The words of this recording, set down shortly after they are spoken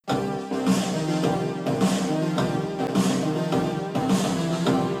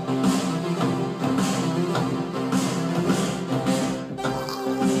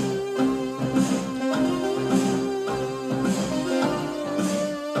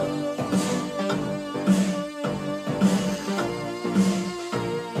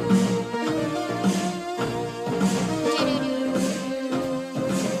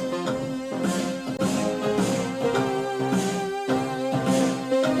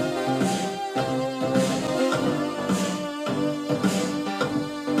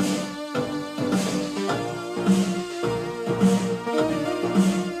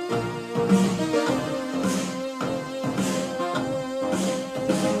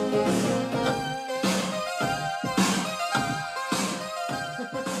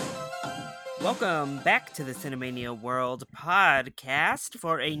Welcome back to the Cinemania World podcast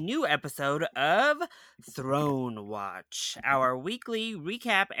for a new episode of Throne Watch, our weekly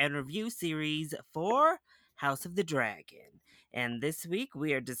recap and review series for House of the Dragon. And this week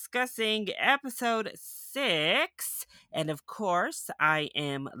we are discussing episode 6. And of course, I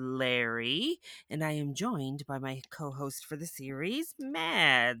am Larry, and I am joined by my co host for the series,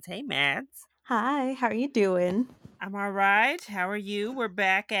 Mads. Hey, Mads. Hi, how are you doing? I'm all right. How are you? We're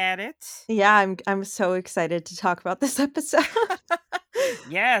back at it. Yeah, I'm so excited to talk about this episode.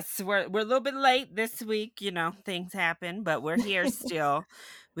 Yes, we're a little bit late this week, things happen, but we're here still.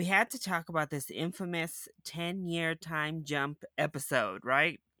 We had to talk about this infamous 10-year time jump episode,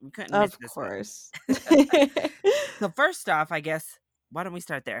 right? We couldn't miss Of this one. course. So first off, I guess why don't we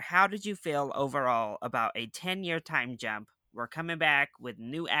start there? How did you feel overall about a 10-year time jump? We're coming back with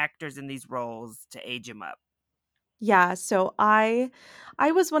new actors in these roles to age them up. Yeah, so I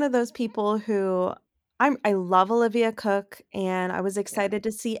was one of those people who I love Olivia Cooke and I was Yeah. excited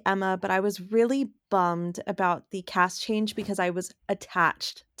to see Emma, but I was really bummed about the cast change because I was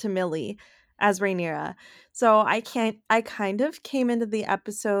attached to Millie as Rhaenyra. So I kind of came into the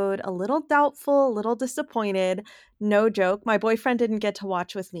episode a little doubtful, a little disappointed. No joke. My boyfriend didn't get to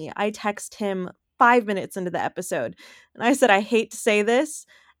watch with me. I text him 5 minutes into the episode and I said, I hate to say this,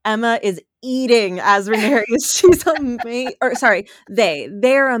 Emma is eating as Rhaenyra. She's amazing. Or sorry,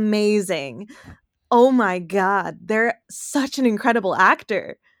 they're amazing. Oh my god, they're such an incredible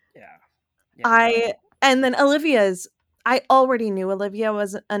actor. Yeah. Yeah, no. I and then Olivia's. I already knew Olivia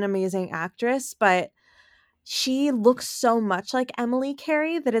was an amazing actress, but she looks so much like Emily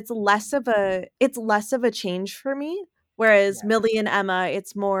Carey that it's less of a change for me. Whereas Yeah. Millie and Emma,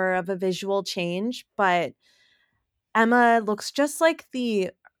 it's more of a visual change, but Emma looks just like the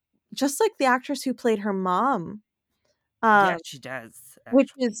actress who played her mom, Yeah, um, she does,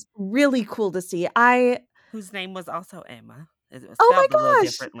 which actually. is really cool to see. I Whose name was also Emma. It was Oh spelled a little my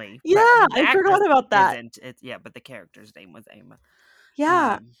gosh! differently, but Yeah, the I actress forgot about that. isn't. It's yeah, but the character's name was Emma.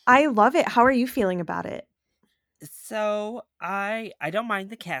 Yeah, Um, I love it. How are you feeling about it? so I don't mind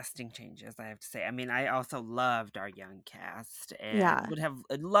the casting changes, I have to say. I mean, I also loved our young cast and Yeah. would have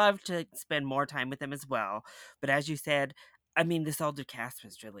loved to spend more time with them as well. But as you said, I mean, this older cast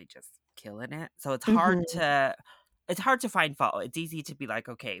was really just killing it. So Mhm. it's hard to find fault. It's easy to be like,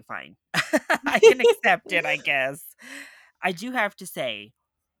 okay, fine. I can accept it, I guess. I do have to say,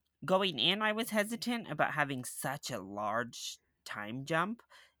 going in, I was hesitant about having such a large time jump.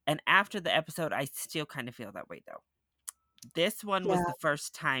 And after the episode, I still kind of feel that way though. This one was Yeah. the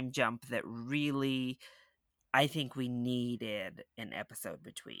first time jump that really I think we needed an episode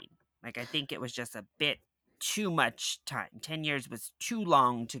between. Like, I think it was just a bit too much time. 10 years was too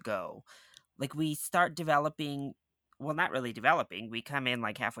long to go. Like, we start developing, well, not really developing. We come in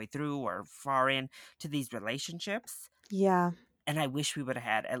like halfway through or far in to these relationships, Yeah. and I wish we would have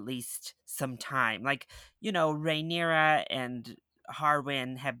had at least some time. Like, Rhaenyra and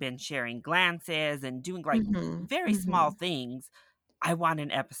Harwin have been sharing glances and doing like Mhm. very small Mhm. things. I want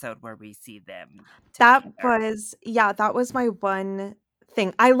an episode where we see them That together. was yeah, that was my one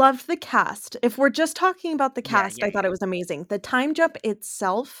thing. I loved the cast. If we're just talking about the Yeah, cast, yeah, I thought yeah. it was amazing. The time jump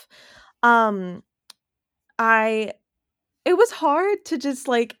itself, um, I it was hard to just,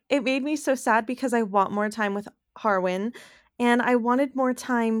 like it made me so sad because I want more time with Harwin, and I wanted more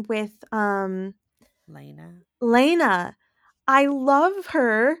time with, Lena. Lena. I love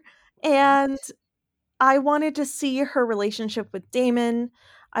her, Me and I wanted to see her relationship with Damon.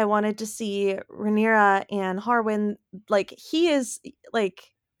 I wanted to see Rhaenyra and Harwin, like, he is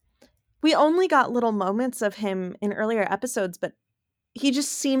like we only got little moments of him in earlier episodes, but he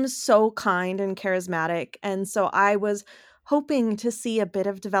just seems so kind and charismatic, and so I was hoping to see a bit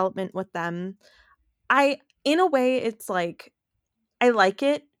of development with them. I in a way, it's like I like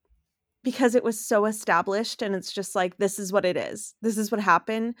it because it was so established and it's just like, "This is what it is. This is what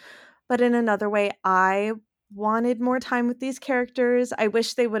happened." But in another way, I wanted more time with these characters. I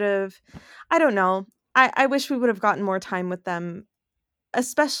wish they would've I don't know. I wish we would have gotten more time with them,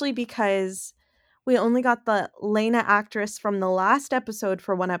 especially because we only got the Lena actress from the last episode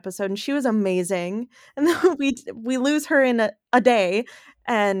for 1 episode, and she was amazing, and Yeah. then we lose her in a day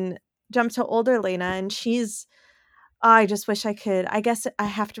and jump to older Lena, and I just wish I guess I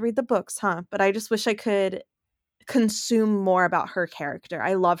have to read the books, huh? But I just wish I could consume more about her character.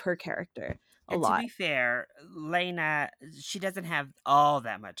 I love her character a And to lot. be fair, Lena, she doesn't have all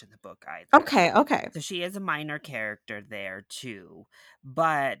that much in the book either. Okay, okay. So she is a minor character there too.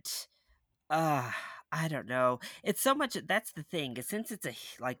 But uh I don't know. It's so much. That's the thing. Since it's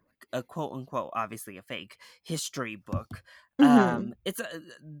like a quote unquote, obviously a fake history book. Mhm.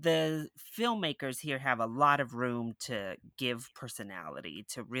 The filmmakers here have a lot of room to give personality,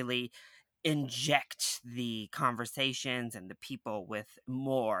 to really inject the conversations and the people with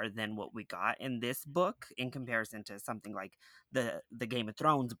more than what we got in this book, in comparison to something like the Game of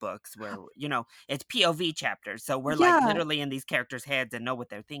Thrones books, where it's POV chapters, so we're like Yeah, literally in these characters' heads and know what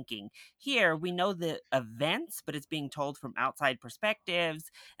they're thinking. Here we know the events, but it's being told from outside perspectives,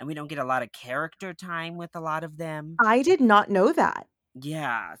 and we don't get a lot of character time with a lot of them. I did not know that.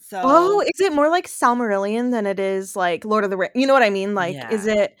 Yeah, Oh, so is it more like Silmarillion than it is like Lord of the Rings? You know what I mean? Like, is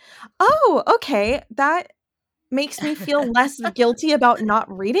yeah. it Oh, okay. That makes me feel less guilty about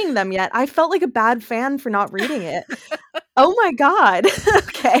not reading them yet. I felt like a bad fan for not reading it. Oh my god.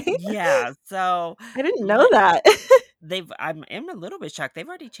 Okay. Yeah, so I didn't know li- that. I'm a little bit shocked. They've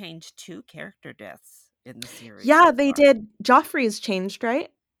already changed 2 character deaths in the series Yeah, so they far. did. Joffrey's changed, right?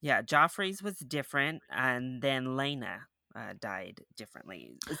 Yeah, Joffrey's was different, and then Lena died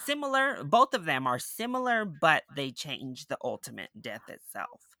differently. Similar, both of them are similar, but they changed the ultimate death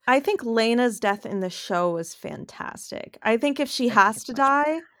itself. I think Lena's death in the show was fantastic. I think if she I think has it's to much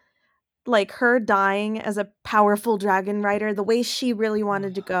die, like, her dying as a powerful dragon rider, the way she really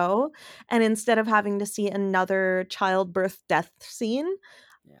wanted to better. go, and instead of having to see another childbirth death scene,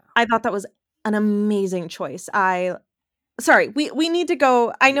 Yeah. I thought that was an amazing choice. I Sorry, we need to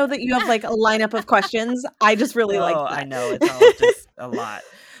go. I know Yeah. that you have, like, a lineup of questions. I just really liked Oh, I know, it's all that. just a lot.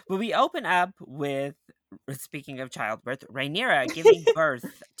 But we open up with, speaking of childbirth, Rhaenyra giving birth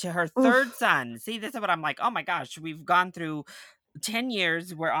to her Oof. 3rd son. See, this is what I'm like, "Oh my gosh, we've gone through 10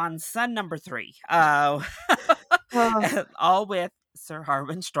 years, we're on son number 3." Ugh. All with Sir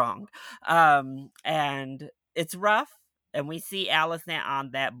Harwin Strong. And it's rough, and we see Alicent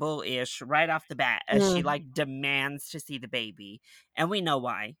on that bullish right off the bat as she, Mm. like, demands to see the baby, and we know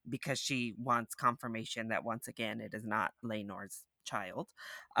why, because she wants confirmation that once again it is not Laenor's child.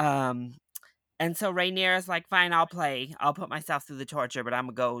 Um, and so Rhaenyra's like, "Fine, I'll play. I'll put myself through the torture, but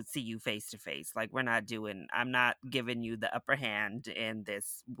Imma go see you face to face. Like, I'm not giving you the upper hand in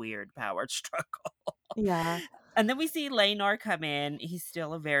this weird power struggle." Yeah. And then we see Laenor come in. He's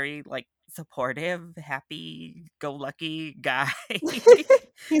still a very, like, supportive, happy-go-lucky guy. He's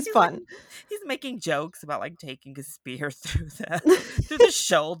He's like fun. he's making jokes about, like, taking a spear through the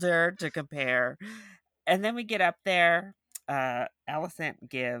shoulder to compare. And then we get up there, Alicent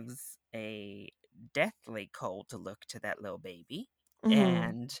gives a deathly cold look to that little baby, Mhm.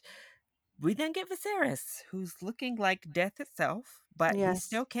 and we then get Viserys, who's looking like death itself, but he's Yes.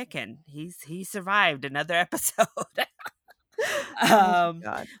 still kicking. He survived another episode. Oh my um,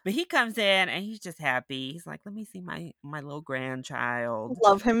 god. but he comes in and he's just happy. He's like, "Let me see my little grandchild."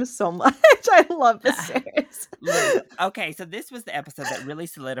 Love him so much. I love Viserys. Literally. Okay, so this was the episode that really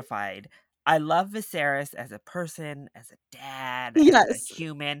solidified. I love Viserys as a person, as a dad, as a Yes.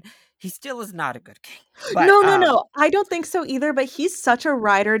 human. He still is not a good king, but No, no, no. I don't think so either, but he's such a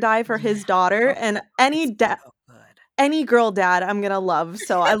ride or die for yeah. his daughter, Oh, and it's so good. any girl dad I'm gonna love,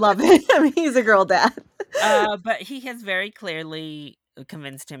 so I love him. He's a girl dad. But he has very clearly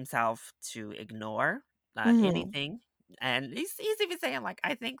convinced himself to ignore Mhm. anything, and he's even saying like,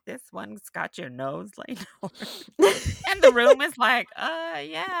 "I think this one's got your nose laid over," and the room is like,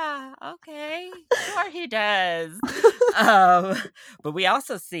 yeah, okay, sure he does." Um, but we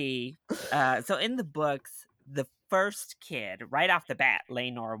also see, so in the books, the first kid, right off the bat,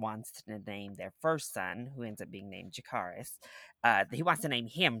 Laenor wants to name their first son, who ends up being named Jacaerys. He wants to name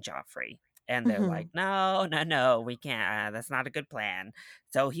him Joffrey. And they're like, Mhm. "No, no, no, we can't. That's not a good plan."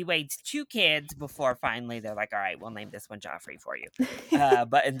 So he waits 2 kids before finally they're like, "All right, we'll name this one Joffrey for you."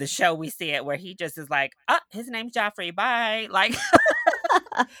 But in the show, we see it where he just is like, his name's Joffrey. Bye." Like,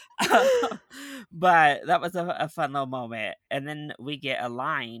 but that was a fun little moment. And then we get a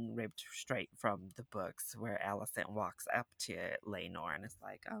line ripped straight from the books where Alicent walks up to Laenor and is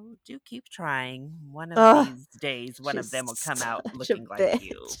like, "Oh, do keep trying. One of Ugh, these days, one of she's them will come out such a looking like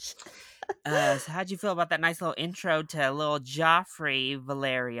you." bitch. So how'd you feel about that nice little intro to little Joffrey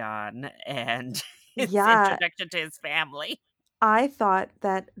Valerian and his Yeah, introduction to his family? I thought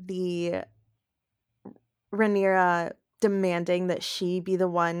that the Rhaenyra demanding that she be the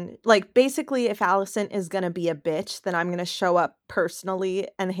one, like, basically, if Alicent is gonna be a bitch, then I'm gonna show up personally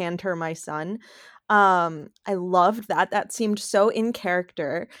and hand her my son. I loved that. That seemed so in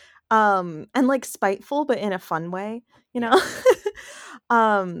character, and, like, spiteful, but in a fun way, you know?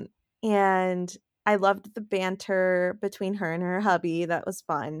 Yeah. Um, and I loved the banter between her and her hubby, that was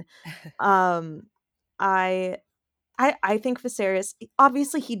fun. Um, I I think Viserys,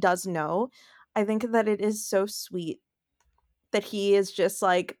 obviously, he does know. I think that it is so sweet that he is just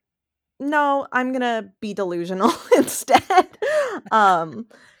like, "No, I'm gonna be delusional instead." Um,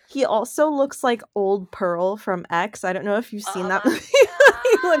 he also looks like old Pearl from X. I don't know if you've seen Oh that my movie.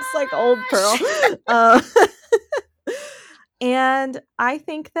 He looks like old Pearl. gosh. Uh, and I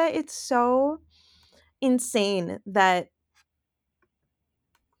think that it's so insane that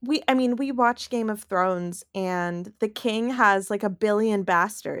we watch Game of Thrones and the king has, like, a billion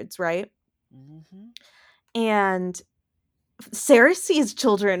bastards, right? Mhm. And Cersei's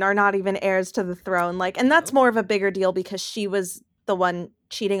children are not even heirs to the throne, like, and that's Nope. more of a bigger deal because she was the one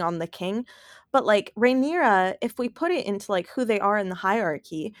cheating on the king. But, like, Rhaenyra, if we put it into, like, who they are in the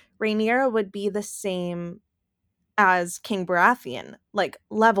hierarchy, Rhaenyra would be the same as King Baratheon, like,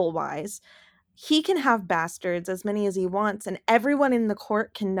 level-wise. He can have bastards, as many as he wants, and everyone in the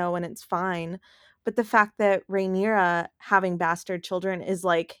court can know and it's fine. But the fact that Rhaenyra having bastard children is,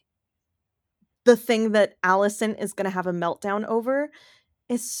 like, the thing that Alicent is gonna have a meltdown over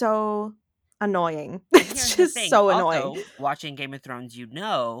is so annoying. And here's It's the just thing, so annoying. also, watching Game of Thrones, you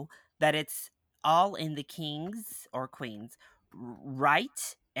know that it's all in the king's or queen's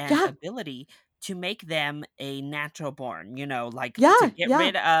right and Yeah, ability to make them a natural born, like to yeah, get yeah,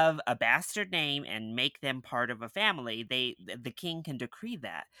 rid of a bastard name and make them part of a family. The king can decree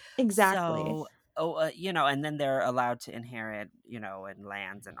that. exactly. So, and then they're allowed to inherit, and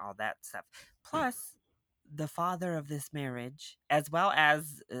lands and all that stuff. Plus, the father of this marriage, as well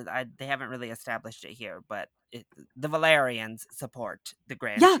as they haven't really established it here, but the Valerians support the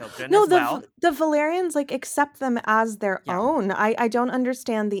Yeah, grandchildren no, as well. The Valerians, like, accept them as their Yeah. own. I don't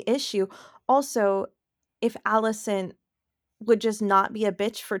understand the issue. Also, if Alicent would just not be a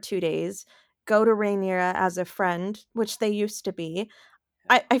bitch for 2 days, go to Rhaenyra as a friend, which they used to be,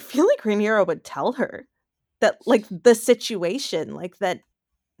 I feel like Rhaenyra would tell her that, like, the situation, like, that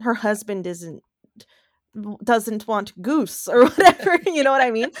her husband doesn't want goose or whatever, you know what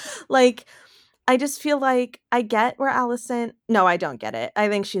I mean? Like, I just feel like I get where Alicent no, I don't get it. I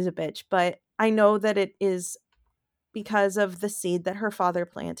think she's a bitch, but I know that it is because of the seed that her father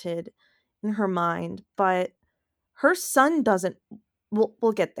planted in her mind, but her son doesn't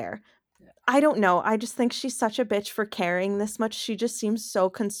we'll get there. Yeah. I don't know, I just think she's such a bitch for caring this much, she just seems so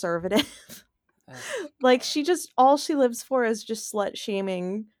conservative. Oh Like, God. she just all she lives for is just slut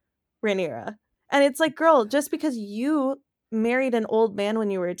shaming Rhaenyra. And it's like, "Girl, just because you married an old man when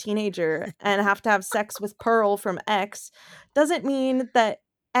you were a teenager and have to have sex with Pearl from X, doesn't mean that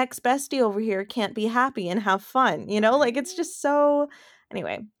ex-bestie over here can't be happy and have fun," you know? Like, it's Right. just so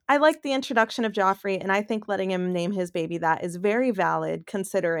anyway, I like the introduction of Joffrey, and I think letting him name his baby that is very valid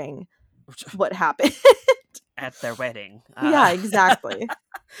considering what happened. At their wedding. Yeah, exactly.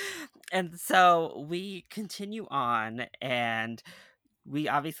 And so we continue on, and we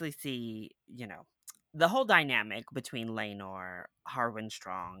obviously see, the whole dynamic between Laenor, Harwin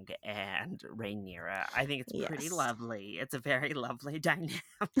Strong, and Rhaenyra. I think it's pretty Yes. lovely. It's a very lovely dynamic.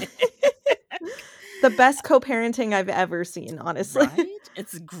 The best co-parenting I've ever seen, honestly. Right?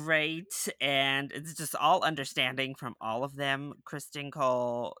 It's great, and it's just all understanding from all of them. Kristen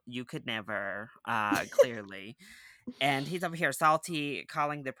Cole, you could never, clearly. And he's over here salty,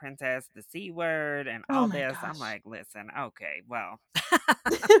 calling the princess the C word and Oh all my this. I'm gosh. like, listen, okay, well.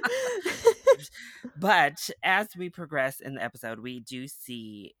 But as we progress in the episode, we do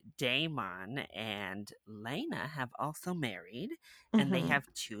see Daemon and Lena have also married, and they Mhm.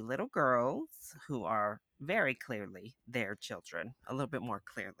 have two little girls who are very clearly their children, a little bit more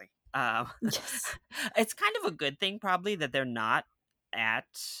clearly. Yes. It's kind of a good thing, probably, that they're not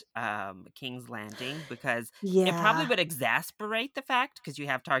at King's Landing, because it probably Yeah. would exasperate the fact, because you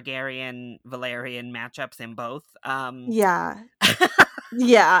have Targaryen Valerian matchups in both. Yeah.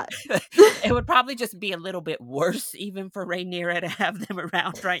 Yeah. It would probably just be a little bit worse even for Rhaenyra to have them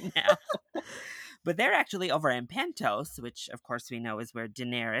around right now. But they're actually over in Pentos, which of course we know is where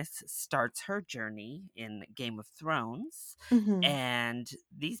Daenerys starts her journey in Game of Thrones. Mhm. And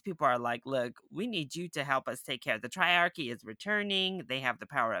these people are like, look, we need you to help us take care. The Triarchy is returning. They have the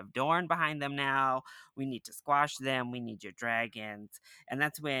power of Dorne behind them now. We need to squash them. We need your dragons. And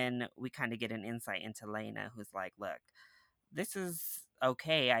that's when we kind of get an insight into Lena, who's like, look, this is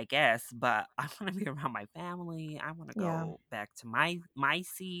okay, I guess, but I want to be around my family. I want to Yeah. go back to my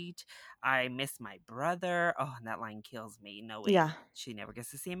seat. I miss my brother. Oh, and that line kills me, knowing Yeah. she never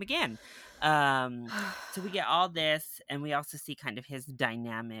gets to see him again. So we get all this, and we also see kind of his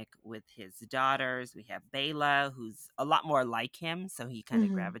dynamic with his daughters. We have Bela, who's a lot more like him, so he kind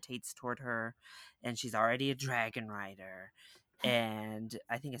of Mhm. gravitates toward her, and she's already a dragon rider. and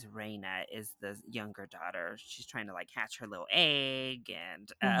I think it's Reina is the younger daughter. She's trying to like hatch her little egg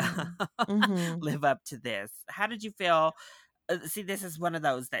and Mhm. Mhm. live up to this. How did you feel? See, this is one of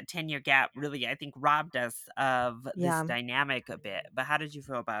those that 10-year gap really, I think, robbed us of this Yeah. dynamic a bit. But how did you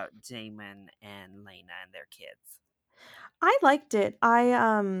feel about Damon and Lena and their kids? I liked it.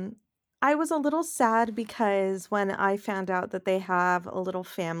 I was a little sad because when I found out that they have a little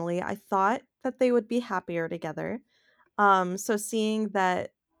family, I thought that they would be happier together. So seeing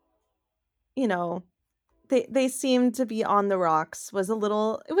that, you know, they seemed to be on the rocks was a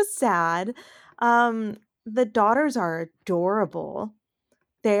little it was sad. Um, the daughters are adorable.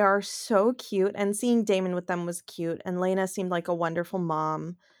 They are so cute, and seeing Damon with them was cute, and Lena seemed like a wonderful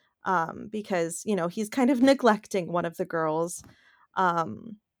mom, because, he's kind of neglecting one of the girls.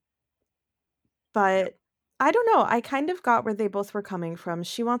 Um, Yep. but I don't know, I kind of got where they both were coming from.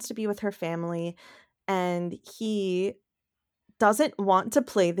 She wants to be with her family, and he doesn't want to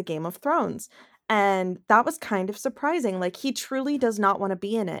play the Game of Thrones. And that was kind of surprising. Like, he truly does not want to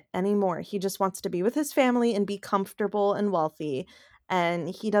be in it anymore. He just wants to be with his family and be comfortable and wealthy. And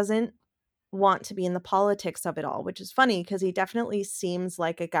he doesn't want to be in the politics of it all, which is funny because he definitely seems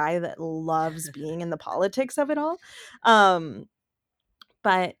like a guy that loves being in the politics of it all. Um,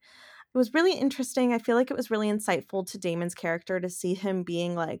 but it was really interesting. I feel like it was really insightful to Damon's character to see him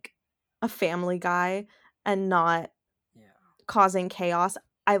being like a family guy and not Yeah. causing chaos.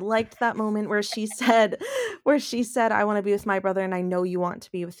 I liked that moment where she said, "I wanna be with my brother, and I know you want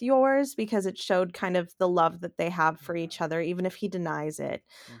to be with yours," because it showed kind of the love that they have for Yeah. each other, even if he denies it.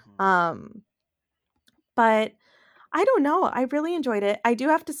 Hmm. Um, but I don't know, I really enjoyed it. I do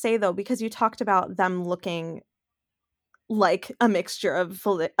have to say, though, because you talked about them looking like a mixture of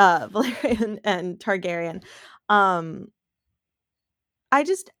Valyrian and Targaryen, um, I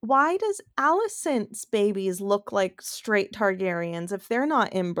just why does Alicent's babies look like straight Targaryens if they're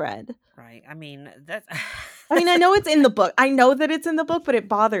not inbred? Right. I mean, that's I mean, I know it's in the book. I know that it's in the book, but it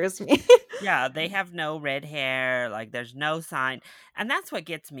bothers me. yeah, they have no red hair, like there's no sign. And that's what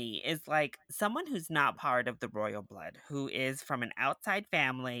gets me is like someone who's not part of the royal blood, who is from an outside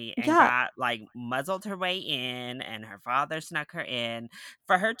family and Yeah, got like muzzled her way in and her father snuck her in.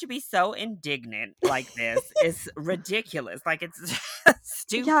 For her to be so indignant like this is ridiculous. Like it's yeah,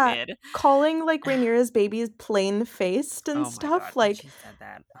 stupid. calling, like, Rhaenyra's babies plain-faced and Oh my god, stuff, when like, she said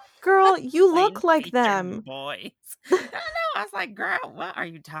that. "Girl, you Plain look like featured them." boys. I know. I was like, girl, what are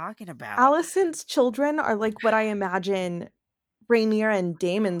you talking about? Alicent's children are, like, what I imagine Rhaenyra and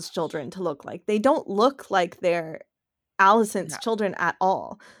Daemon's children to look like. They don't look like they're Alicent's Yeah. children at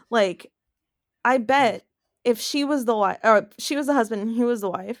all. Like, I Mm. bet if she was the wife or she was the husband and he was the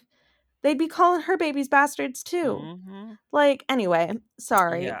wife, they'd be calling her babies bastards too. Mm-hmm. Like, anyway,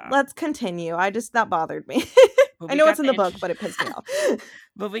 sorry. Yeah. Let's continue. That bothered me. But I we know got it's in the the book, but it pissed me off.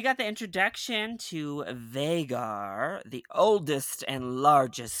 but we got the introduction to Vhagar, the oldest and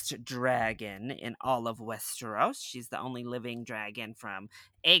largest dragon in all of Westeros. She's the only living dragon from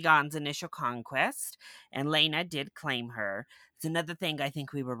Aegon's initial conquest, and Lena did claim her. It's another thing I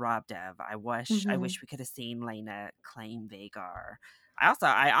think we were robbed of. I Mhm. wish we could have seen Lena claim Vhagar.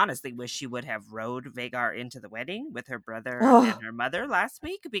 I honestly wish she would have rode Vhagar into the wedding with her brother and Oh, her mother last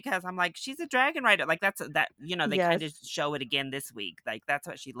week because I'm like, she's a dragon rider. Like they kind of yes. show it again this week. Like that's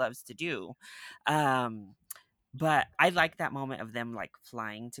what she loves to do. Um, but I like that moment of them like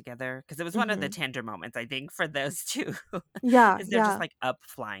flying together because it was one of the Mhm. tender moments I think for those two, Yeah, because they're just yeah. like up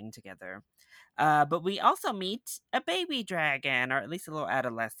flying together. But we also meet a baby dragon, or at least a little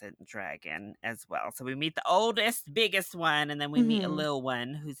adolescent dragon as well. So we meet the oldest, biggest one, and then we meet a Mhm. little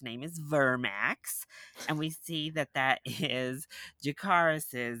one whose name is Vermax, and we see that is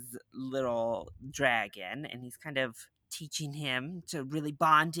Jacaris's little dragon, and he's kind of teaching him to really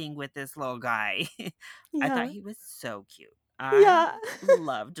bonding with this little guy. I thought Yeah. he was so cute. I Yeah.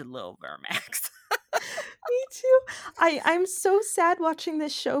 loved little Vermax. Me too. I'm so sad watching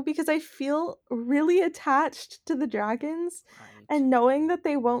this show because I feel really attached to the dragons, Right. and knowing that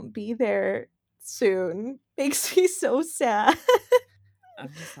they won't be there soon makes me so sad.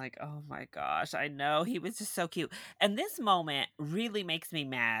 I'm just like, oh my gosh, I know he was just so cute. And this moment really makes me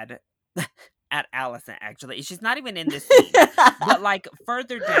mad at Allison, actually. She's not even in this scene, but like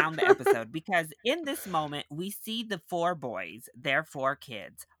further down the episode, because in this moment, we see the four boys, their four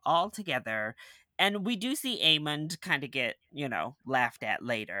kids, all together. And we do see Aemond kind of get, laughed at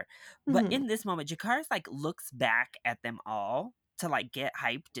later. But Mhm. in this moment, Jakars like looks back at them all to like get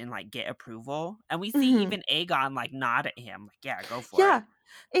hyped and like get approval. And we see Mhm. even Aegon like nod at him, like, yeah, go for it. Yeah.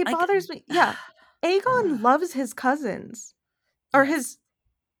 It Like, bothers me. Yeah. Aegon loves his cousins. Or yes. his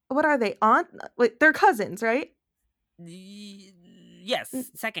what are they? Aunt? Wait, they're cousins, right? Yes,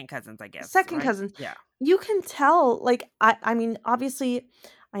 second cousins, I guess, second right? cousins. Yeah. You can tell, like, I mean, obviously,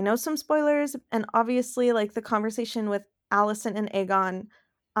 I know some spoilers, and obviously, like, the conversation with Alicent and Aegon,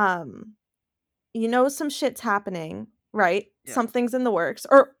 um, you know some shit's happening, right? Yeah. Something's in the works.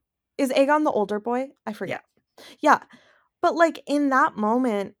 Or is Aegon the older boy? I Yeah. forget. Yeah, but, like, in that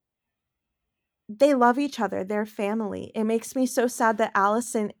moment, they love each other, they're family. It makes me so sad that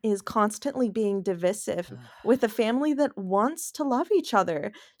Allison is constantly being divisive with a family that wants to love each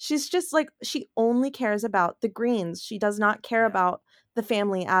other. She's just like, she only cares about the Greens. She does not care Yeah. about the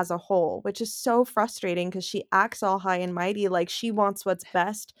family as a whole, which is so frustrating because she acts all high and mighty like she wants what's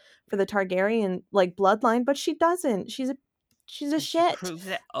best for the Targaryen like bloodline, but she doesn't. She's a And she shit. proves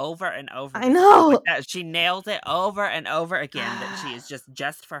it over and over I with stuff like know. that. She nails it over and over again that she is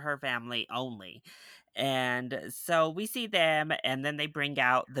just for her family only. And so we see them, and then they bring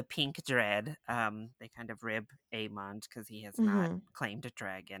out the pink dread. They kind of rib Aemond because he has not Mhm. claimed a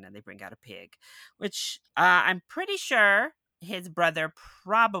dragon, and they bring out a pig, which I'm pretty sure his brother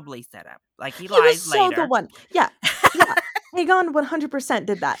probably set up. Like, he He was lies so the later. one. Yeah. Yeah. Aegon 100%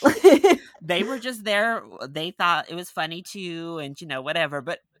 did that. They were just there. They thought it was funny too, and whatever.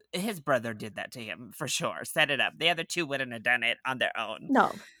 But his brother did that to him for sure. Set it up. The other two wouldn't have done it on their own.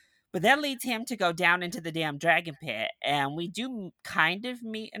 No. But that leads him to go down into the damn dragon pit, and we do kind of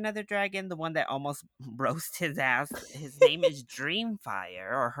meet another dragon, the one that almost roasts his ass. His name is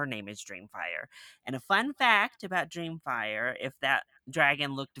Dreamfire, or her name is Dreamfire. And a fun fact about Dreamfire, if that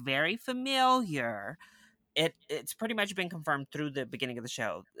dragon looked very familiar, it's pretty much been confirmed through the beginning of the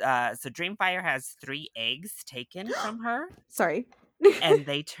show. So Dreamfire has 3 eggs taken from her, Sorry. and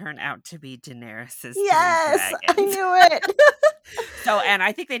they turn out to be Daenerys's 3 Yes, I dragons. knew it. So, and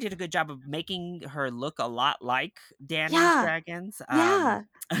I think they did a good job of making her look a lot like Dany's Yeah. dragons, Yeah.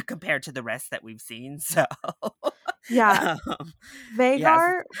 compared to the rest that we've seen. So, Yeah. yes,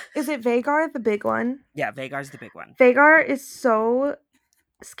 Vhagar, is it Vhagar, the big one? yeah, Vhagar's the big one. Vhagar is so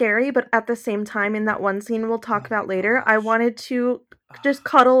scary, but at the same time, in that one scene we'll talk Oh about my later, I gosh. wanted to just Ah,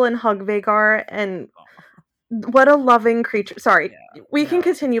 cuddle and hug Vhagar, and oh, what a loving creature. Sorry, yeah, we can no.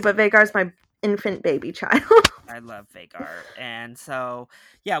 continue, but Vhagar's my infant baby child. I love Vhagar. And so,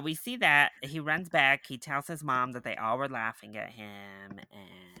 yeah, we see that he runs back. He tells his mom that they all were laughing at him,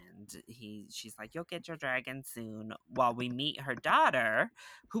 and she's like, "You'll get your dragon soon." While we meet her daughter,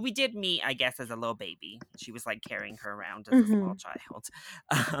 who we did meet, I guess, as a little baby. She was like carrying her around as a small Mhm.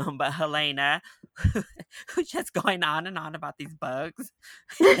 child. But Helena, who's just going on and on about these bugs.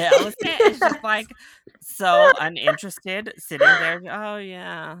 Alicent is just like so uninterested, sitting there. Oh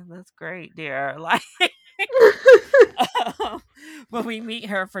yeah, that's great, dear. Like. But we meet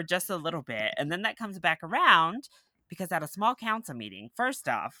her for just a little bit, and then that comes back around because at a small council meeting, first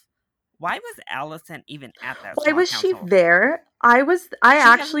off, why was Allison even at that Why small was she council? there? I She has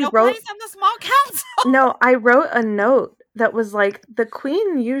actually no wrote, place on the small council. no, I wrote a note that was like, the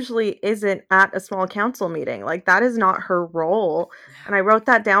queen usually isn't at a small council meeting. Like, that is not her role. And I wrote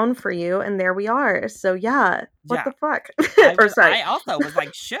that down for you, and there we are. So yeah, what Yeah. the fuck? I Or was sorry. I also was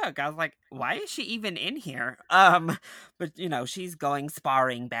like shook. I was like, why is she even in here? But she's going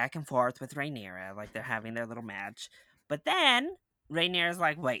sparring back and forth with Rhaenyra, like they're having their little match. But then Rhaenyra's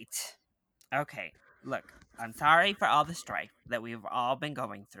like, wait, okay, look, I'm sorry for all the strife that we've all been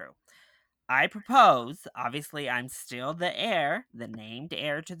going through. I propose, obviously, I'm still the heir, the named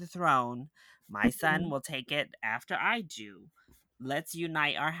heir to the throne. My son Mhm. will take it after I do. Let's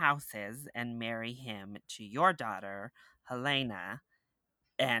unite our houses and marry him to your daughter, Helena.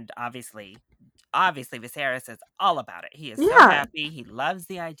 And obviously Viserys is all about it. He is so Yeah. happy. He loves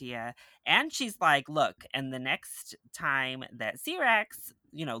the idea. And she's like, look, and the next time that Syrax,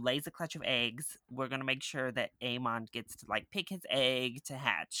 lays a clutch of eggs, we're going to make sure that Aemon gets to like pick his egg to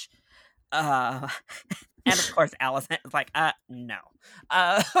hatch. Uh, and of course, Allison is like, no.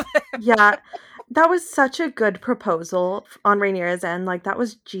 Uh, Yeah. That was such a good proposal on Rhaenyra's end. Like, that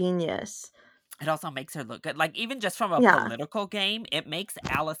was genius. it also makes her look good. Like, even just from a Yeah. political game, it makes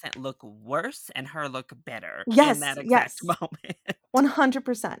Allison look worse and her look better in Yes, that exact yes. moment.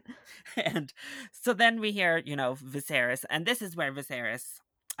 100%. And so then we hear, Viserys, and this is where Viserys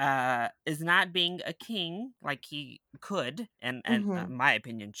is not being a king like he could and Mhm. in my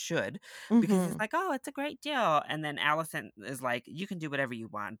opinion should, because he's Mhm. like, oh, it's a great deal, and then Alicent is like, you can do whatever you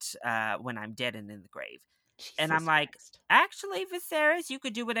want when I'm dead and in the grave. And I'm Jesus like, Christ. actually, Viserys, you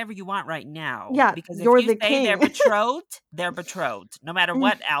could do whatever you want right now, Yeah, because if you're you the say king. they're betrothed, no matter Mm,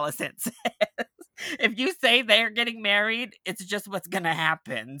 what Alicent says. If you say they're getting married, it's just what's gonna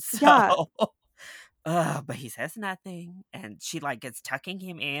happen. yeah. So, but he says nothing, and she like is tucking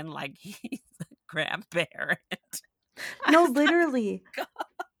him in like he's a grandparent. No, literally.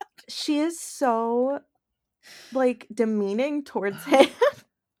 She is so, like, demeaning towards him.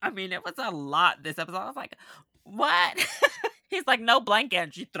 I mean, it was a lot this episode. I was like, what? He's like, no blanket.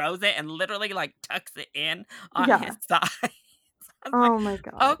 And she throws it and literally like tucks it in on his Yeah. side. I was like, Oh my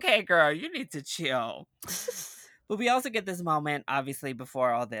god. okay, girl, you need to chill. But we also get this moment, obviously,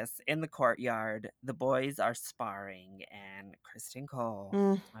 before all this, in the courtyard. The boys are sparring, and Kristen Cole,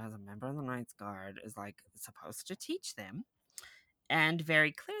 Mm, as a member of the Knights Guard, is like supposed to teach them. And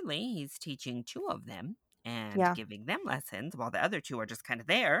very clearly, he's teaching two of them and yeah. giving them lessons while the other two are just kind of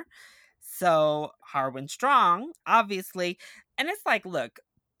there. So Harwin Strong, obviously, and it's like, look,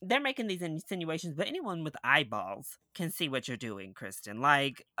 they're making these insinuations, but anyone with eyeballs can see what you're doing, Kristen.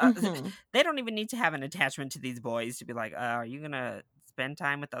 Like, Mhm. they don't even need to have an attachment to these boys to be like, are you gonna spend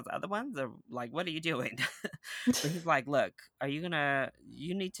time with those other ones, or like, what are you doing? But he's like, look,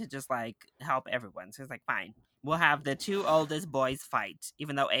 you need to just like help everyone. So he's like, fine, we'll have the two oldest boys fight,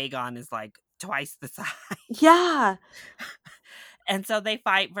 even though Aegon is like twice the size. Yeah. And so they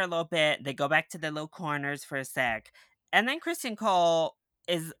fight for a little bit. They go back to their little corners for a sec. And then Kristen Cole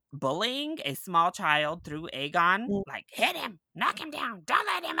is bullying a small child through Aegon. Mm, Like, hit him, knock him down, don't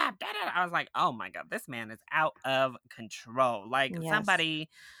let him up. Da-da-da. I was like, oh my God, this man is out of control. Like, yes. somebody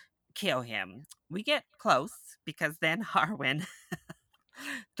kill him. We get close because then Harwin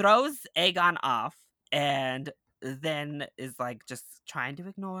throws Aegon off and then is like just trying to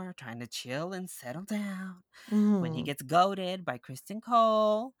ignore, trying to chill and settle down when he Mhm. gets goaded by Kristen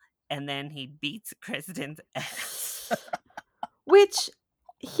Cole, and then he beats Kristen's ass. Which,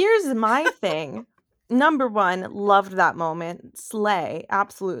 here's my thing. Number 1, loved that moment. Slay,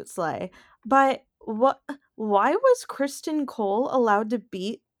 absolute slay. But why was Kristen Cole allowed to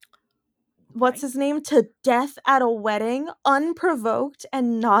beat what's Right? his name to death at a wedding unprovoked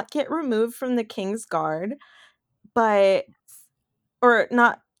and not get removed from the King's Guard? But or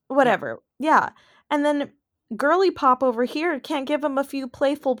not, Yeah. whatever. Yeah. And then girly pop over here can't give him a few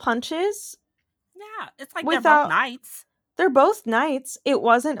playful punches Yeah. It's like they're both without. knights. They're both knights. It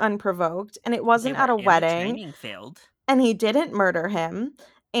wasn't unprovoked, and it They wasn't at were a in the wedding, training field. and he didn't murder him,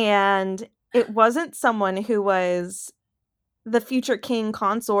 and it wasn't someone who was the future king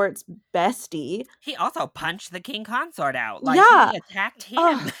consort's bestie. He also punched the king consort out. Like, Yeah. he attacked him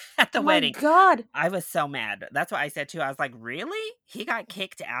Oh at the my wedding. god. I was so mad. That's what I said too. I was like, really? He got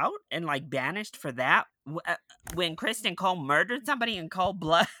kicked out and like banished for that when Kristen Cole murdered somebody in cold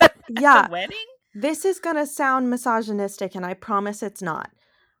blood at the Yeah. wedding? This is gonna sound misogynistic, and I promise it's not.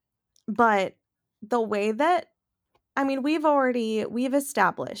 But the way that, I mean, we've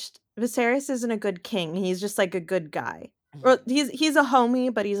established Viserys isn't a good king. He's just like a good guy. Or he's a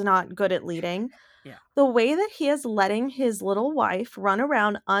homie, but he's not good at leading. Yeah. The way that he is letting his little wife run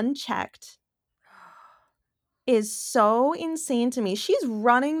around unchecked is so insane to me. She's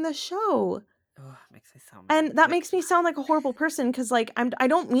running the show. Oh, makes me so mad. And that makes me sound like a horrible person because, like, I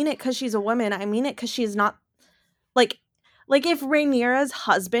don't mean it because she's a woman. I mean it because she's not, like, if Rhaenyra's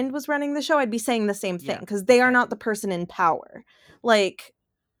husband was running the show, I'd be saying the same thing Yeah, because they are okay. not the person in power. Like,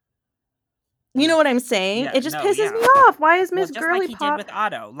 you know No. what I'm saying? Yeah, It just no, pisses yeah. me off. Why is Well, Miss just like Girly he did Pop? with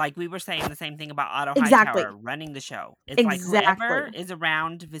Otto. Like, we were saying the same thing about Otto Exactly. Hightower running the show. It's like whoever Exactly. is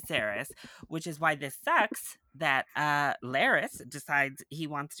around Viserys, which is why this sucks that Larys decides he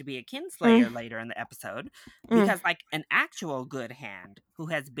wants to be a kinslayer later in the episode. Because like an actual good hand who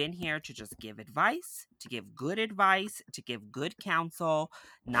has been here to just give advice, to give good advice, to give good counsel,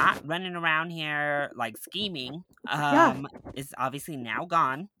 not running around here like scheming, Yeah. is obviously now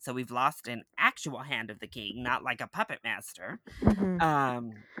gone. So we've lost an actual hand of the king, not like a puppet master.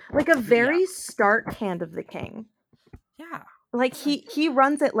 Mhm. Like a But yeah, very stark hand of the king. yeah. Like It's like, he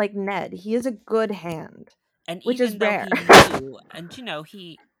runs it like Ned. He is a good hand, and which is even though rare. he knew, and you know,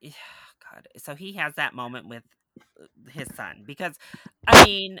 God, so he has that moment with his son because, I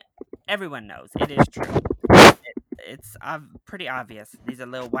mean, everyone knows it is true. It's pretty obvious. These are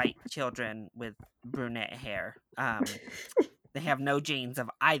little white children with brunette hair. They have no genes of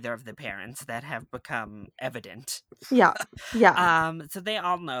either of the parents that have become evident. Yeah. Yeah. So they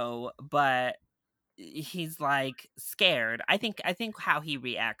all know, but he's like scared. I think how he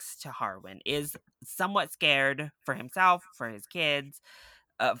reacts to Harwin is somewhat scared for himself, for his kids,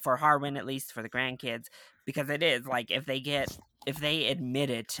 for Harwin at least, for the grandkids, because it is like if they admit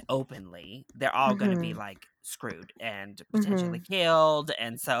it openly, they're all going to be Mhm. like screwed and potentially Mhm. killed,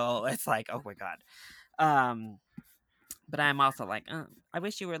 and so it's like, oh my god. But I'm also like, I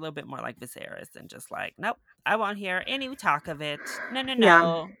wish you were a little bit more like Viserys and just like, nope, I won't hear any talk of it. No, no, Yeah.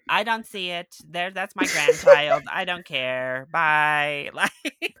 no. I don't see it. That's my grandchild. I don't care. Bye. Like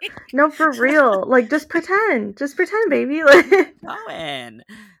No, for real. Like, just pretend. Just pretend, baby. Owen.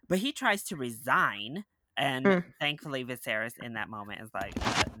 But he tries to resign. And Mm. thankfully, Viserys in that moment is like,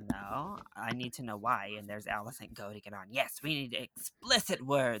 no, I need to know why. And there's Alicent go to get on. Yes, we need explicit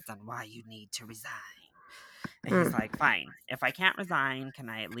words on why you need to resign. And he's Mm. like, fine, if I can't resign, can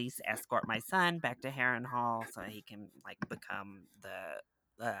I at least escort my son back to Harrenhal so he can like become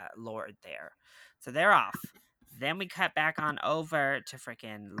the lord there? So they're off. Then we cut back on over to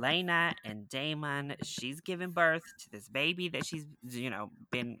freaking Lena and Daemon. She's giving birth to this baby that she's,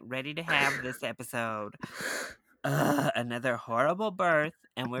 been ready to have this episode. Another horrible birth,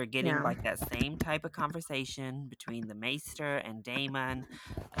 and we're getting Yeah. like that same type of conversation between the Maester and Daemon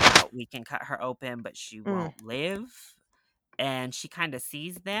about we can cut her open, but she won't live. And she kind of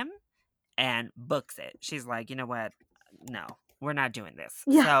sees them and books it. She's like, you know what? No, we're not doing this.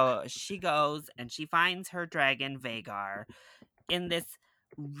 Yeah. So she goes and she finds her dragon Vagar in this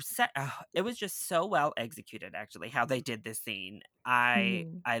set. It was just so well executed, actually, how they did this scene. I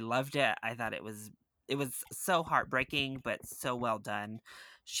loved it. I thought it was so heartbreaking, but so well done.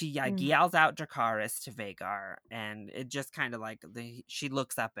 She yells out Dracarys to Vagar, and it just kind of like she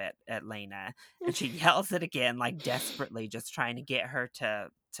looks up at Lena, and she yells it again, like desperately, just trying to get her to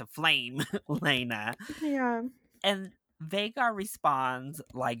flame Lena. Yeah. And Vagar responds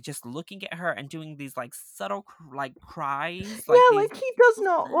like just looking at her and doing these like subtle like cries, like Yeah, these. like he does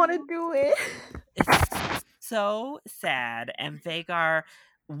not want to do it. It's so sad, and Vagar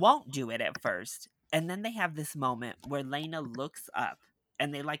won't do it at first. And then they have this moment where Lena looks up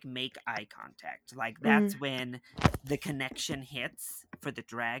and they like make eye contact. Like that's when the connection hits for the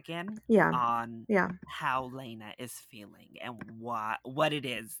dragon Yeah. on Yeah. how Lena is feeling and what it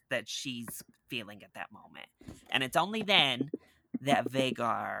is that she's feeling at that moment. And it's only then that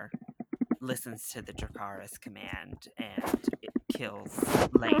Vagar listens to the Dracarys command and it kills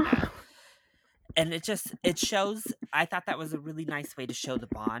Lena. And it shows. I thought that was a really nice way to show the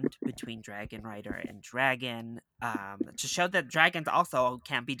bond between dragon rider and dragon, to show that dragons also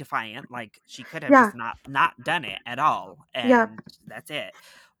can be defiant. Like she could have just not done it at all, and that's it.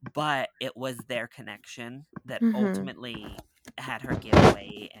 But it was their connection that ultimately had her give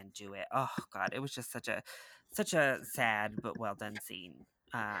away and do it. Oh god, it was just such a sad but well done scene.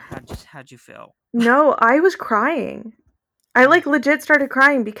 How'd you feel? No, I was crying. I like legit started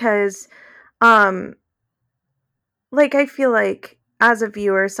crying because like I feel like as a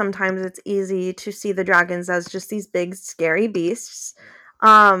viewer sometimes it's easy to see the dragons as just these big scary beasts.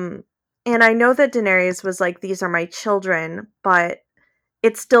 And I know that Daenerys was like, these are my children, but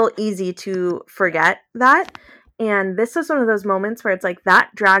it's still easy to forget that. And this is one of those moments where it's like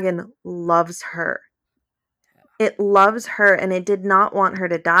that dragon loves her. It loves her and it did not want her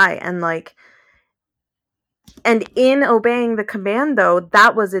to die. And like, and in obeying the command though,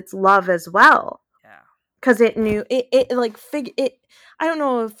 that was its love as well. Yeah. Because it knew it like I don't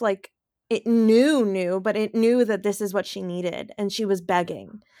know if like it knew, but it knew that this is what she needed and she was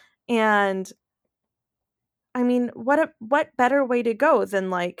begging. And I mean, what better way to go than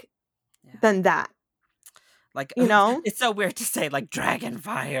than that? Like, You know? it's so weird to say like dragon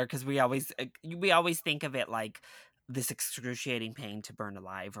fire because we always think of it like this excruciating pain to burn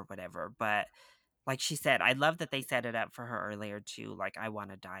alive or whatever. But like she said, I love that they set it up for her earlier too. Like, I want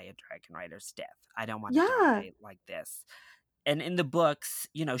to die a dragon rider's death. I don't want to die like this. And in the books,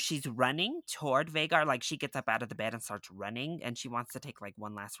 she's running toward Vagar. Like, she gets up out of the bed and starts running, and she wants to take like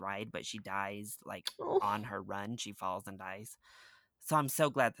one last ride, but she dies like on her run. She falls and dies. So I'm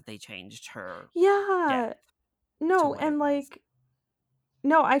so glad that they changed her. Yeah. No, and like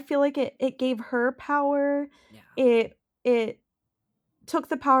no, I feel like it gave her power. Yeah. It took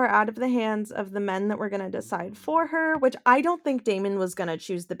the power out of the hands of the men that were going to decide for her, which I don't think Daemon was going to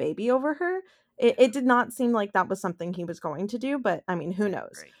choose the baby over her. It did not seem like that was something he was going to do, but I mean, who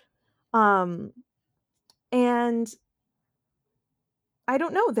knows? And I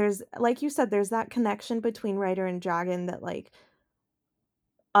don't know. There's, like you said, there's that connection between Rider and Dragon that like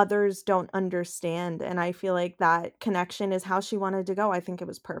others don't understand. And I feel like that connection is how she wanted to go. I think it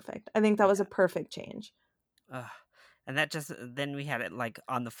was perfect. I think that was a perfect change. And that just, then we had it like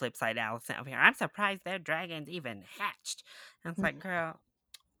on the flip side, Alicent over here. I'm surprised their dragons even hatched. And it's like, girl,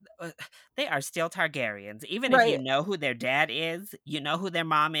 they are still Targaryens. Even if you know who their dad is, you know who their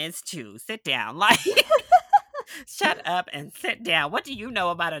mom is too. Sit down. Like, shut up and sit down. What do you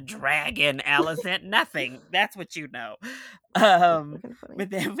know about a dragon, Alicent? Nothing. That's what you know. But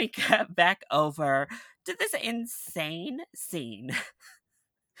then we cut back over to this insane scene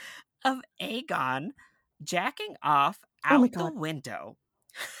of Aegon jacking off Oh my out the god. window.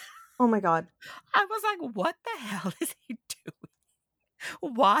 Oh my god. I was like, what the hell is he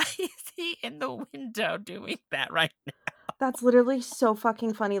doing? Why is he in the window doing that right now? That's literally so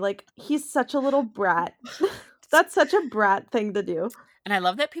fucking funny. Like, he's such a little brat. That's such a brat thing to do. And I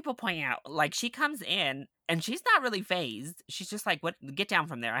love that people point out, like, she comes in and she's not really phased. She's just like, "What? Get down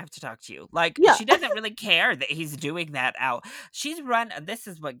from there. I have to talk to you." Like, Yeah. she doesn't really care that he's doing that out. She's run. This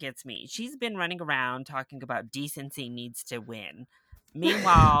is what gets me. She's been running around talking about decency needs to win.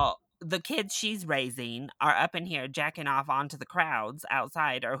 Meanwhile, the kids she's raising are up in here jacking off onto the crowds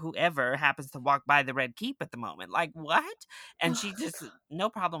outside or whoever happens to walk by the Red Keep at the moment. Like, what? And she just, no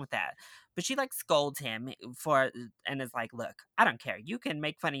problem with that. But she like scolds him for and is like, "Look, I don't care. You can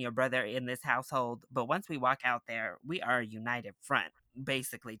make fun of your brother in this household, but once we walk out there, we are a united front."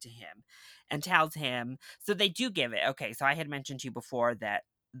 Basically to him, and tells him, so they do give it. Okay, so I had mentioned to you before that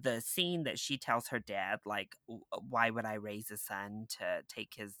the scene that she tells her dad, like, why would I raise a son to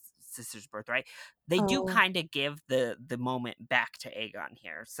take his sister's birthright? They do Oh. kind of give the moment back to Aegon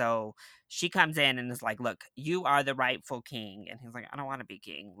here. So she comes in and is like, "Look, you are the rightful king." And he's like, "I don't want to be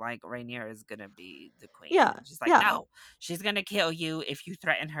king. Like, Rainier is going to be the queen." Yeah. And she's like, Yeah. "No, she's going to kill you if you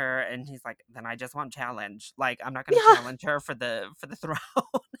threaten her." And he's like, "Then I just won't challenge. Like, I'm not going to Yeah. challenge her for the throne."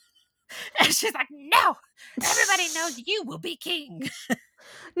 And she's like, "No, everybody knows you will be king."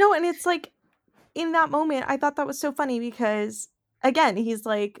 No, and it's like, in that moment, I thought that was so funny because, again, he's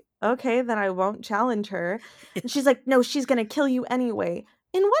like, "Okay, then I won't challenge her." And she's like, "No, she's gonna kill you anyway."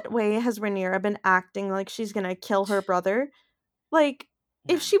 In what way has Rhaenyra been acting like she's gonna kill her brother? Like,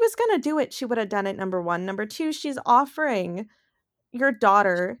 if None. she was gonna do it, she would have done it, number 1. Number 2, she's offering your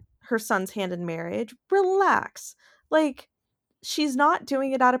daughter her son's hand in marriage. Relax. Like, she's not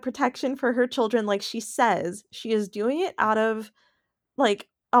doing it out of protection for her children like she says. She is doing it out of, like,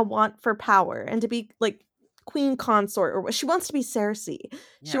 a want for power and to be, like, queen consort, or what she wants to be Cersei.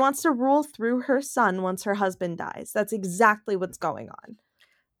 She Yeah. wants to rule through her son once her husband dies. That's exactly what's going on.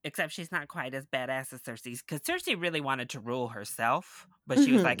 Except she's not quite as badass as Cersei, because Cersei really wanted to rule herself, but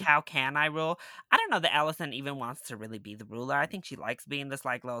she was like, Mhm. "How can I rule?" I don't know that Allison even wants to really be the ruler. I think she likes being this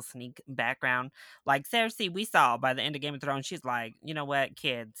like little sneak background. Like Cersei, we saw by the end of Game of Thrones, she's like, "You know what,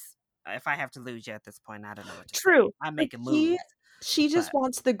 kids? If I have to lose you at this point, I don't know what to say. True, I'm but making moves." she just But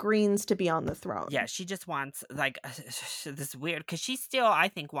wants the Greens to be on the yeah, throne. she just wants like this weird, because she still, I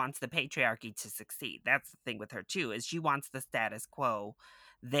think, wants the patriarchy to succeed. That's the thing with her too, is she wants the status quo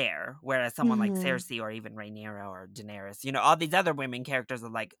there, whereas someone like Mhm. Cersei or even Rhaenyra or Daenerys, all these other women characters are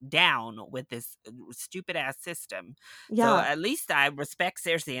like down with this stupid ass system. So Yeah. at least I respect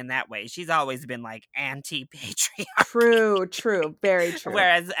Cersei in that way. She's always been like anti patriarchy. True, true, very true.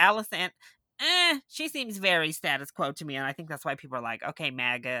 Whereas Alicent, she seems very status quo to me, and I think that's why people are like, okay,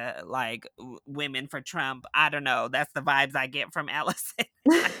 MAGA, like women for Trump. I don't know. That's the vibes I get from Alicent.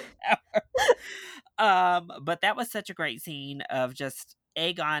 But that was such a great scene of just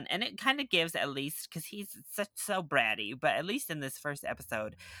Aegon, and it kind of gives, at least because he's such so bratty, but at least in this first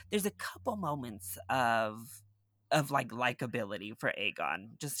episode, there's a couple moments of like likability for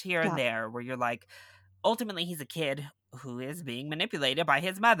Aegon, just here and Yeah, there, where you're like, ultimately he's a kid who is being manipulated by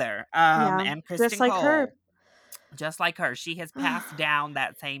his mother, yeah, and just Kristen like her. Cole, just like her. She has passed down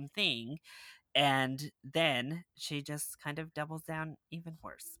that same thing, and then she just kind of doubles down even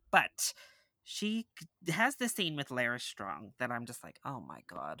worse. But she has this scene with Lara Strong that I'm just like, oh my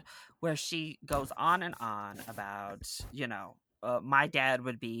god, where she goes on and on about, my dad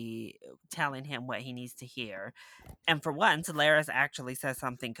would be telling him what he needs to hear, and for once, Laris actually says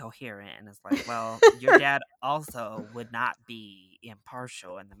something coherent and is like, "Well, your dad also would not be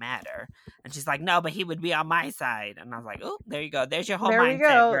impartial in the matter." And she's like, "No, but he would be on my side." And I was like, "Oh, there you go. There's your whole There we mindset,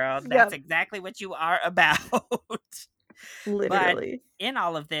 go. girl. That's Yep, exactly what you are about." But literally. in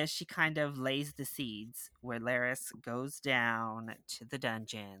all of this, she kind of lays the seeds where Laris goes down to the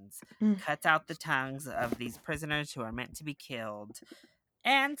dungeons, Mm. cuts out the tongues of these prisoners who are meant to be killed,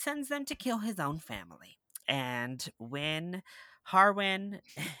 and sends them to kill his own family. And when Harwin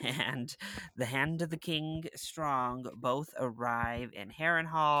and the Hand of the King Strong both arrive in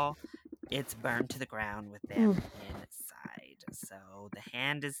Harrenhal, it's burned to the ground with them Mm. inside. So the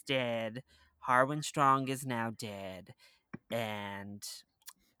Hand is dead. Harwin Strong is now dead. And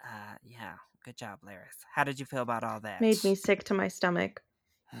yeah, good job, Laris. How did you feel about all Made that? me sick to my stomach.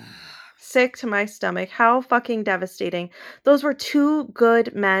 Sick to my stomach. How fucking devastating. Those were 2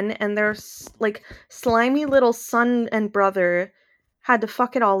 good men, and their like, slimy little son and brother had to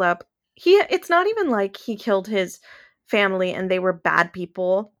fuck it all up. It's not even like he killed his family and they were bad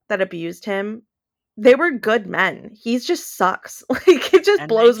people that abused him. they were good men. He just sucks. Like, it just And they've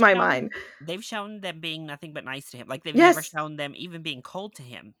blows my shown mind. they've shown them being nothing but nice to him. Like, they've never Yes. shown them even being cold to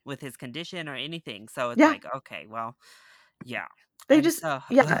him with his condition or anything. So it's Yeah. like, okay, well, yeah. They And just so,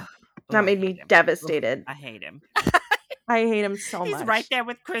 yeah. That I made hate me him. Ugh, devastated. I hate him. I hate him so He's right much. there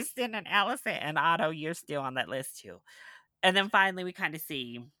with Kristen and Allison and Otto. You're still on that list too. And then finally, we kind of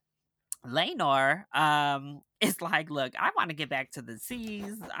see Lenore is like, "Look, I want to get back to the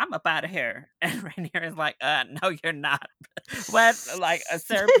seas. I'm up out of here." And Rainier is like, no, you're not." What? Like,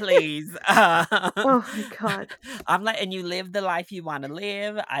 "Sir, please. Oh my god. I'm letting you live the life you want to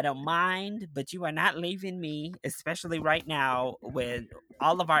live. I don't mind, but you are not leaving me, especially right now when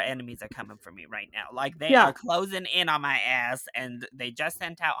all of our enemies are coming for me right now. Like, they Yeah. are closing in on my ass, and they just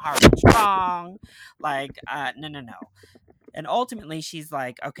sent out Harvard Strong. Like, no, no, no." And ultimately, she's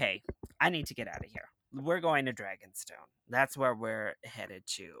like, "Okay, I need to get out of here. We're going to Dragonstone. That's where we're headed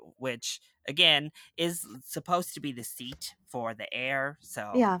to," which, again, is supposed to be the seat for the heir.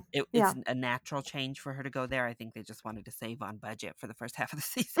 So Yeah. it's Yeah. a natural change for her to go there. I think they just wanted to save on budget for the first half of the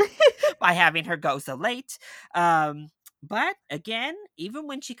season by having her go so late. But again, even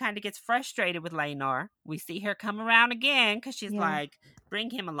when she kind of gets frustrated with Laenor, we see her come around again because she's Yeah. like, "Bring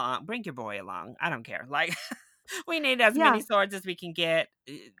him along, bring your boy along. I don't care. Like, we need as many Yeah. swords as we can get.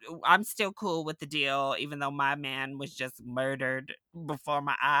 I'm still cool with the deal, even though my man was just murdered before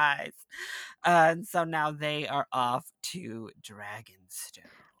my eyes." And so now they are off to Dragonstone.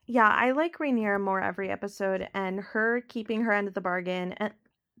 Yeah, I like Rhaenyra more every episode, and her keeping her end of the bargain, and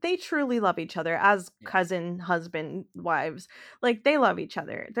they truly love each other as Yeah. cousin, husband, wives. Like, they love each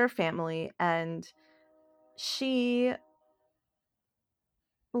other. They're family, and she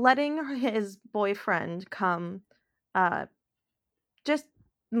letting his boyfriend come uh just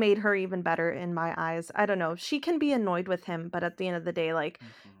made her even better in my eyes. I don't know. She can be annoyed with him, but at the end of the day, like, Mhm.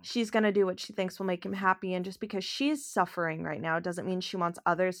 she's going to do what she thinks will make him happy, and just because she's suffering right now doesn't mean she wants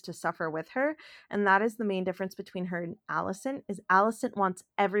others to suffer with her. And that is the main difference between her and Allison, is Allison wants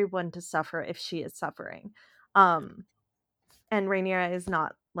everyone to suffer if she is suffering. Um and Rhaenyra is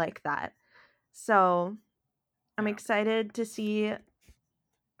not like that. So, I'm Yeah. excited to see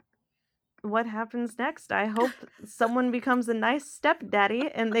what happens next. I hope someone becomes a nice stepdaddy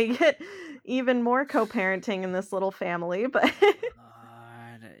and they get even more co-parenting in this little family, but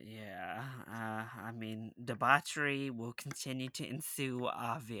God, yeah. I mean, debauchery will continue to ensue,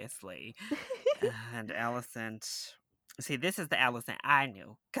 obviously. And Alicent. See, this is the Alicent I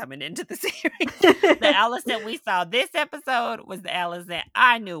knew coming into the series. The Alicent we saw this episode was the Alicent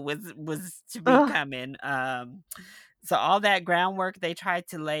I knew was to be Ugh, coming. So all that groundwork they tried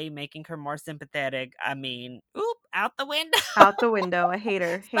to lay, making her more sympathetic, I mean, oop, out the window. out the window. I hate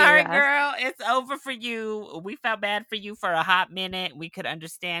her. Hate her Sorry, ass. girl. It's over for you. We felt bad for you for a hot minute. We could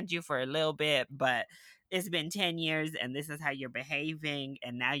understand you for a little bit, but it's been 10 years and this is how you're behaving.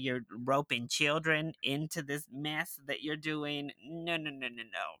 And now you're roping children into this mess that you're doing. No, no, no, no,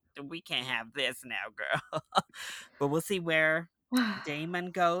 no. We can't have this now, girl. But we'll see where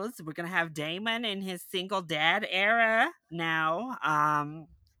Damon goes. We're going to have Damon in his single dad era now.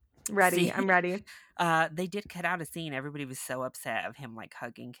 Ready. See, I'm ready. they did cut out a scene. Everybody was so upset of him like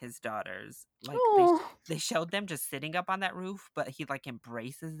hugging his daughters. Like Oh, they showed them just sitting up on that roof, but he like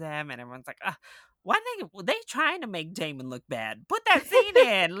embraces them, and everyone's like, why they trying to make Damon look bad? Put that scene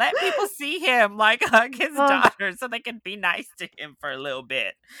in. Let people see him like hug his oh daughters so they can be nice to him for a little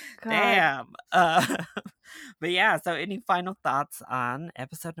bit. God. Damn. But yeah. So any final thoughts on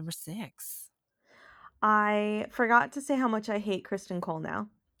episode number 6? I forgot to say how much I hate Kristen Cole now.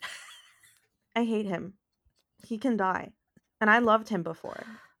 I hate him. He can die. And I loved him before.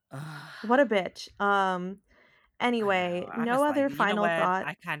 What a bitch. I know. Anyway, I no was like, other you know final what? thought.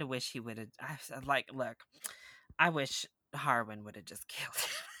 I kind of wish he would have. I was like, look, I wish Harwin would have just killed him.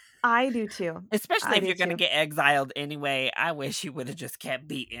 I do too. Especially I if do you're gonna too. get exiled anyway. I wish he would have just kept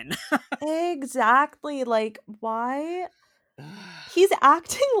beating. Exactly. Like, why? He's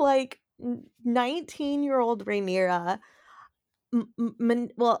acting like 19-year-old Rhaenyra.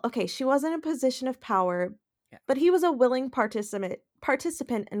 Well, okay, she was in a position of power, Yeah. but he was a willing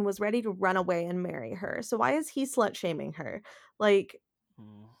participant and was ready to run away and marry her. So why is he slut shaming her? Like,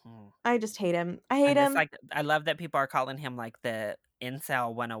 Mhm. I just hate him. I hate And it's him. like I love that people are calling him like the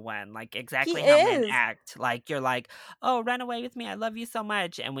incel 101, like He exactly how men is. act. Like you're like, "Oh, run away with me. I love you so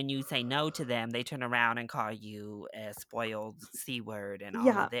much." And when you say no to them, they turn around and call you a spoiled C word and all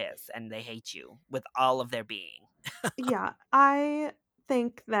Yeah. of this, and they hate you with all of their being. Yeah. I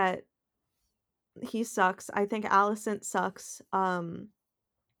think that he sucks. I think Alicent sucks. And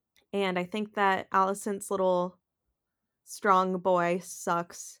I think that Alicent's little strong boy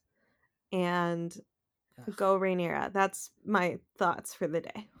sucks. and Ugh. go Rhaenyra. That's my thoughts for the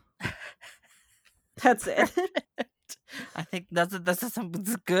day. That's it. Perfect. I think those are some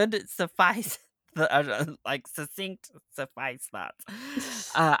good suffice, like succinct suffice thoughts.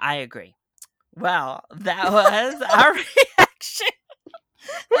 I agree. Well, that was our reaction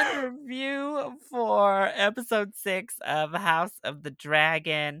and review for episode 6 of House of the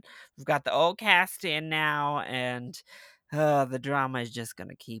Dragon. We've got the old cast in now, and the drama is just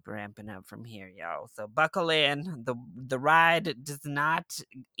gonna keep ramping up from here, y'all. So buckle in. The ride does not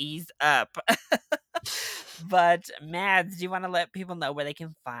ease up. But Mads, do you want to let people know where they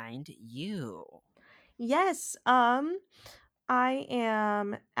can find you? Yes. I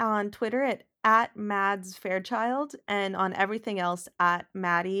am on Twitter at Mads Fairchild and on everything else at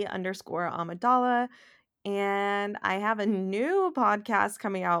Maddie_Amidala. And I have a new podcast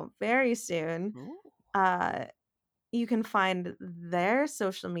coming out very soon. Ooh. You can find their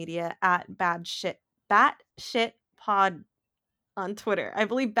social media at Batshit Pod on Twitter. I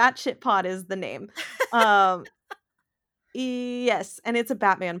believe Batshit Pod is the name. Yes, and it's a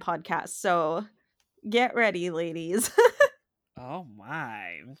Batman podcast. So get ready, ladies. Oh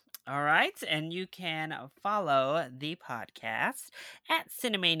my. All right. And you can follow the podcast at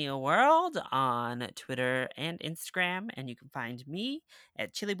Cinemania World on Twitter and Instagram. And you can find me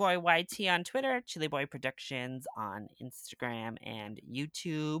at ChiliBoyYT on Twitter, Chili Boy Productions on Instagram and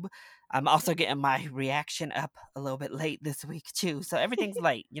YouTube. I'm also getting my reaction up a little bit late this week, too. So everything's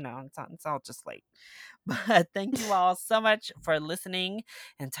late, it's all just late. But thank you all so much for listening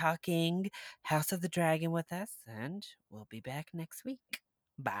and talking House of the Dragon with us, and we'll be back next week.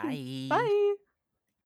 Bye. Bye.